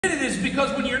it is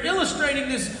because when you're illustrating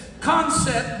this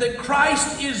concept that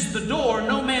Christ is the door,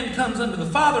 no man comes unto the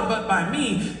Father but by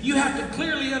me, you have to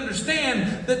clearly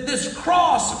understand that this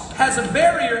cross has a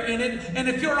barrier in it, and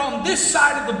if you're on this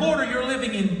side of the border, you're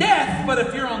living in death, but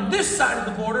if you're on this side of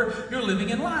the border, you're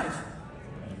living in life.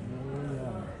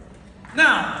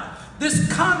 Now,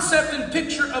 this concept and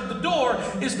picture of the door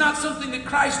is not something that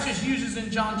Christ just uses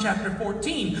in John chapter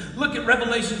 14. Look at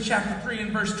Revelation chapter 3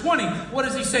 and verse 20. What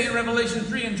does he say in Revelation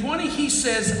 3 and 20? He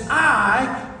says,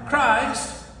 I,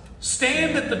 Christ,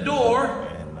 stand at the door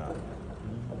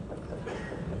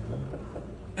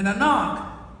and I knock.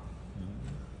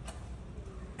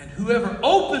 And whoever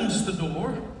opens the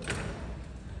door,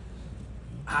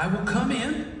 I will come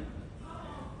in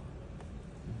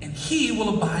and he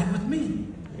will abide with me.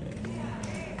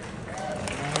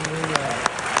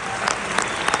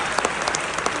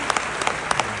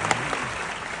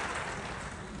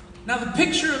 Now, the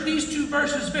picture of these two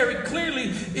verses very clearly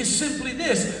is simply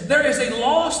this. There is a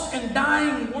lost and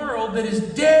dying world that is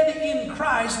dead in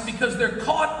Christ because they're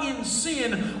caught in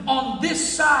sin on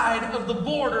this side of the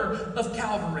border of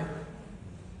Calvary.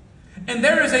 And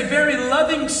there is a very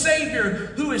loving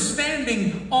Savior who is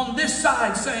standing on this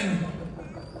side saying,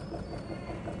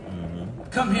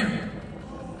 come here.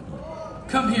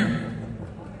 Come here.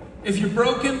 If you're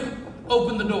broken,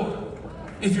 open the door.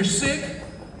 If you're sick,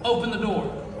 open the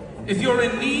door. If you're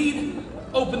in need,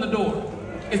 open the door.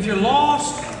 If you're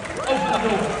lost, open the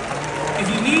door. If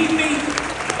you need me,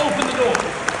 open the door.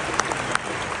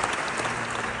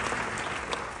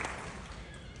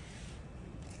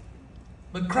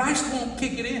 But Christ won't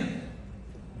kick it in.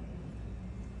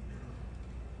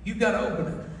 You've got to open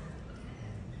it.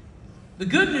 The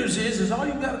good news is all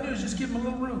you've got to do is just give him a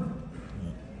little room.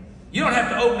 You don't have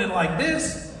to open it like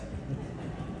this.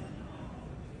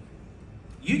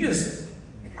 You just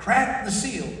crack the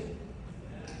seal,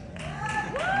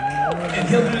 and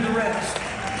he'll do the rest.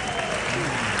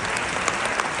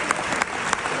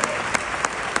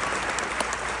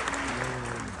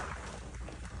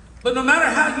 But no matter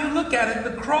how you look at it,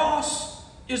 the cross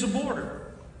is a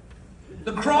border.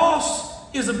 The cross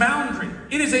is a boundary.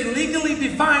 It is a legally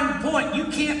defined point. You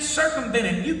can't circumvent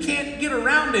it. You can't get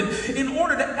around it. In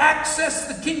order to access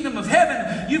the kingdom of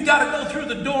heaven, you've got to go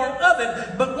through the door of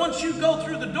it. But once you go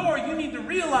through the door, you need to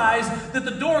realize that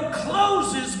the door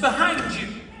closes behind you.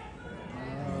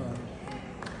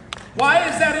 Why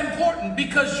is that important?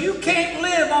 Because you can't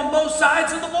live on both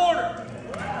sides of the border.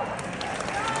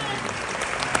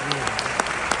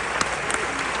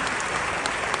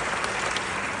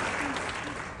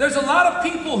 There's a lot of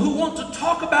people who want to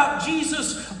talk about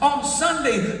Jesus on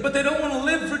Sunday, but they don't want to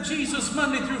live for Jesus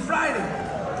Monday through Friday.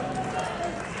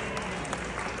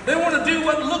 They want to do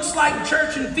what looks like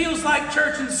church and feels like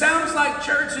church and sounds like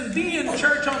church and be in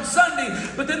church on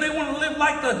Sunday, but then they want to live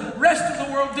like the rest of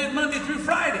the world did Monday through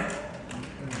Friday.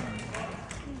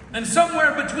 And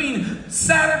somewhere between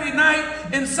Saturday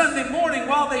night and Sunday morning,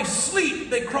 while they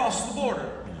sleep, they cross the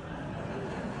border.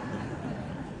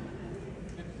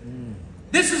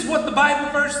 This is what the Bible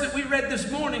verse that we read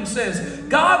this morning says.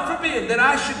 God forbid that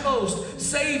I should boast,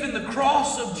 save in the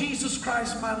cross of Jesus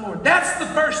Christ my Lord. That's the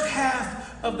first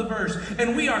half of the verse.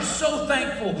 And we are so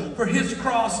thankful for his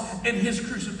cross and his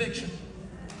crucifixion.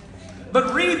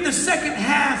 But read the second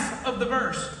half of the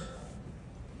verse.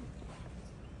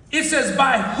 It says,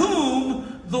 by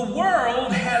whom the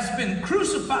world has been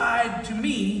crucified to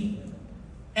me,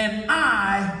 and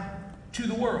I to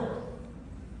the world.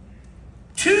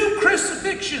 Two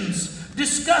crucifixions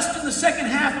discussed in the second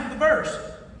half of the verse.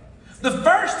 The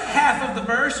first half of the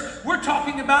verse, we're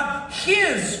talking about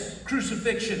his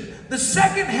crucifixion. The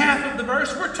second half of the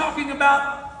verse, we're talking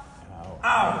about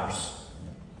ours.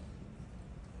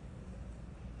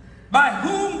 By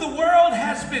whom the world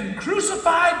has been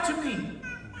crucified to me,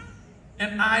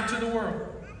 and I to the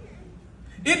world.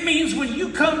 It means when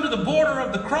you come to the border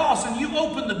of the cross and you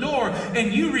open the door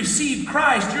and you receive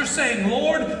Christ, you're saying,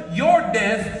 Lord, your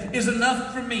death is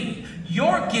enough for me.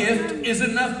 Your gift is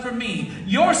enough for me.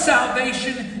 Your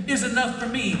salvation is enough for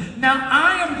me. Now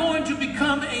I am going to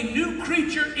become a new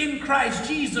creature in Christ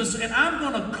Jesus, and I'm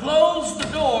going to close the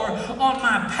door on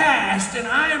my past, and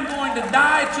I am going to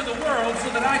die to the world so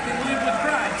that I can live with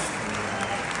Christ.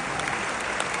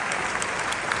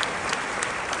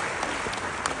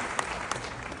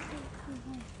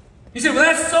 You say, well,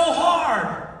 that's so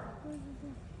hard.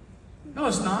 No,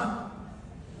 it's not.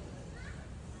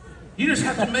 You just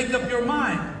have to make up your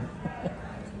mind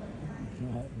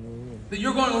that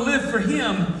you're going to live for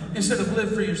him instead of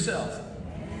live for yourself.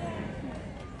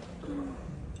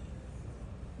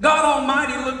 God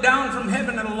Almighty looked down from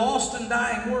heaven at a lost and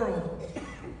dying world.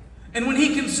 And when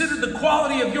he considered the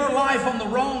quality of your life on the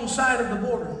wrong side of the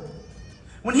border,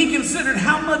 when he considered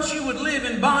how much you would live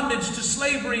in bondage to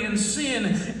slavery and sin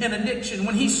and addiction,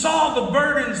 when he saw the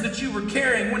burdens that you were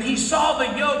carrying, when he saw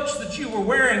the yokes that you were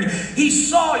wearing, he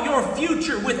saw your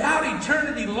future without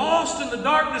eternity lost in the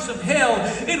darkness of hell.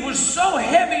 It was so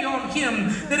heavy on him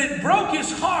that it broke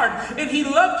his heart, and he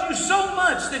loved you so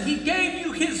much that he gave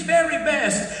you his very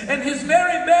best. And his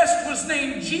very best was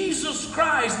named Jesus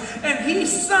Christ, and his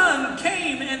son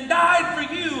came and died for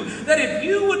you, that if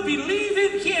you would believe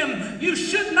in him, you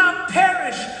should not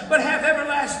perish, but have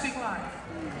everlasting life.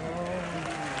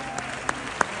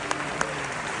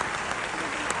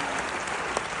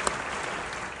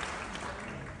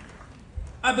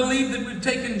 I believe that we've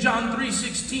taken John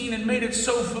 3:16 and made it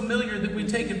so familiar that we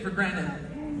take it for granted.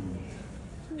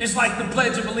 It's like the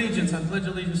Pledge of Allegiance. I pledge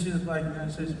allegiance to the flag of the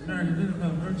United States of America,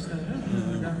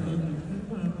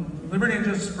 liberty and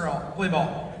justice for all. Play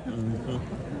ball.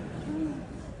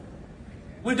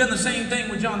 We've done the same thing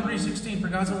with John 3:16. For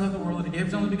God so loved the world that he gave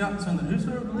his only begotten Son, that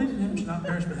whosoever believes in him should not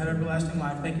perish but have everlasting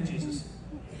life. Thank you, Jesus.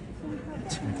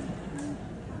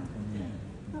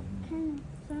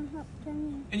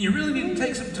 And you really need to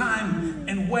take some time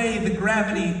and weigh the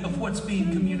gravity of what's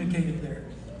being communicated there.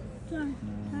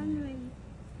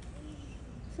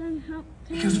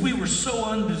 Because we were so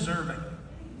undeserving.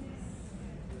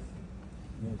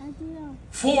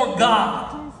 For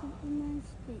God.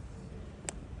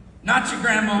 Not your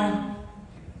grandma.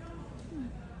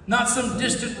 Not some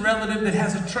distant relative that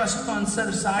has a trust fund set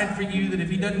aside for you that if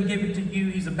he doesn't give it to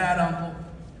you, he's a bad uncle.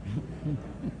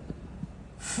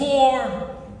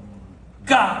 For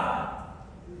God.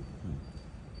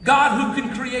 God who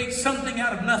can create something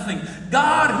out of nothing.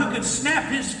 God who could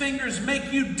snap his fingers,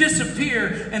 make you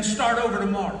disappear, and start over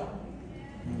tomorrow.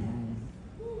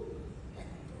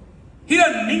 He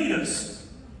doesn't need us.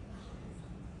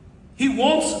 He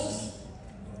wants us.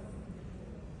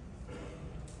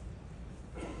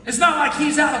 It's not like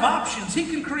he's out of options. He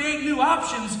can create new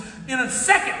options in a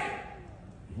second.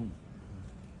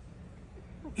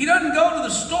 He doesn't go to the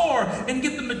store and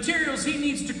get the materials he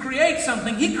needs to create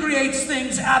something. He creates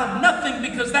things out of nothing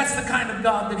because that's the kind of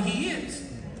God that he is.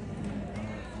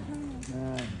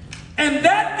 And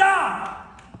that God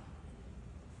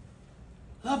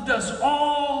loved us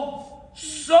all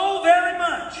so very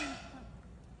much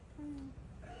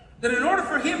that in order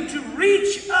for him to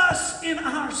reach us in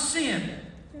our sin,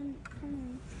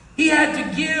 he had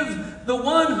to give the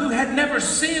one who had never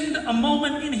sinned a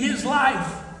moment in his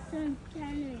life.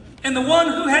 And the one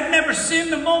who had never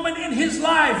sinned a moment in his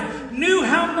life knew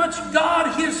how much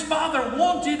God, his Father,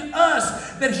 wanted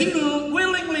us, that he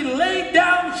willingly laid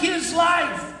down his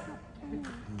life.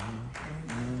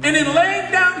 And in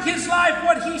laying down his life,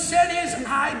 what he said is,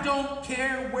 I don't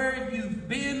care where you've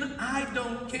been. I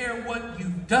don't care what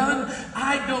you've done.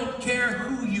 I don't care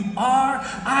who you are.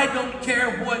 I don't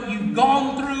care what you've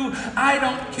gone through. I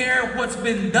don't care what's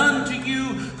been done to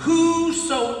you.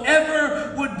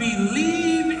 Whosoever would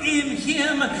believe in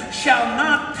him shall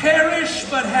not perish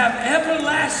but have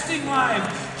everlasting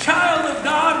life. Child of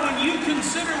God, when you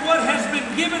consider what has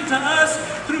been given to us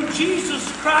through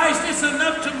Jesus Christ, it's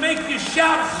enough to make you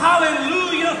shout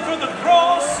hallelujah for the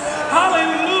cross,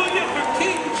 hallelujah for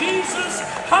King Jesus,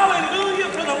 hallelujah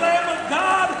for the Lamb of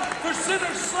God, for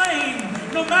sinners slain.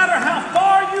 No matter how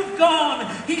far you've gone,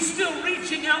 he's still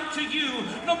reaching out to you.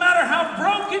 No matter how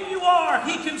broken you are,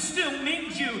 he can still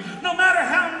meet you. No matter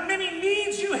how many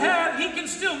needs you have, he can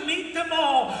still meet them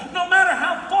all. No matter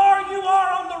how far you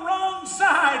are on the wrong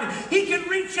side, he can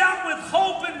reach out with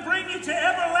hope and bring you to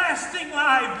everlasting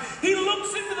life. He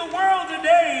looks into the world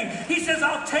today. He says,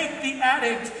 I'll take the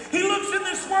addict. He looks in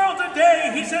this world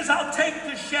today. He says, I'll take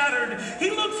the shattered. He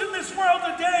looks in this world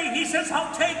today. He says,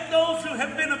 I'll take those who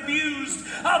have been abused.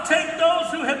 I'll take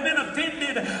those who have been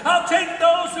offended. I'll take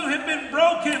those who have been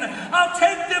broken.